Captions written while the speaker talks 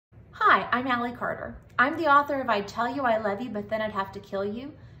Hi, I'm Allie Carter. I'm the author of I'd Tell You I Love You, But Then I'd Have to Kill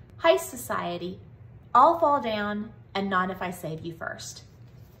You, Heist Society, All Fall Down, and Not If I Save You First.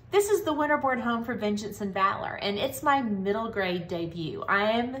 This is the Winterborne Home for Vengeance and Valour, and it's my middle grade debut.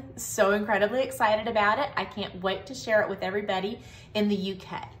 I am so incredibly excited about it. I can't wait to share it with everybody in the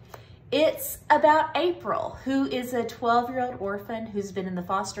UK. It's about April, who is a 12-year-old orphan who's been in the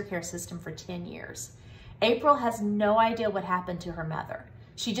foster care system for 10 years. April has no idea what happened to her mother.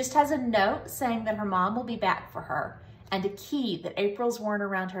 She just has a note saying that her mom will be back for her and a key that April's worn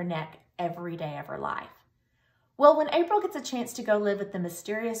around her neck every day of her life. Well, when April gets a chance to go live at the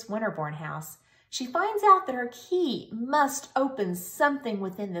mysterious Winterborne house, she finds out that her key must open something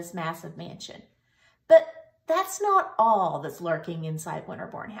within this massive mansion. But that's not all that's lurking inside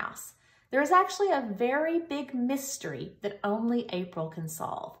Winterborne house. There is actually a very big mystery that only April can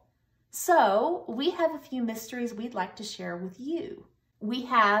solve. So we have a few mysteries we'd like to share with you. We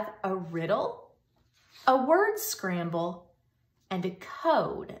have a riddle, a word scramble, and a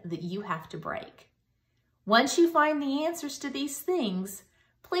code that you have to break. Once you find the answers to these things,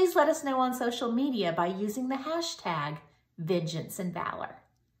 please let us know on social media by using the hashtag Vengeance and Valour.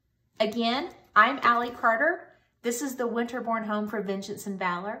 Again, I'm Allie Carter. This is the Winterborne Home for Vengeance and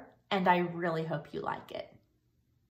Valour, and I really hope you like it.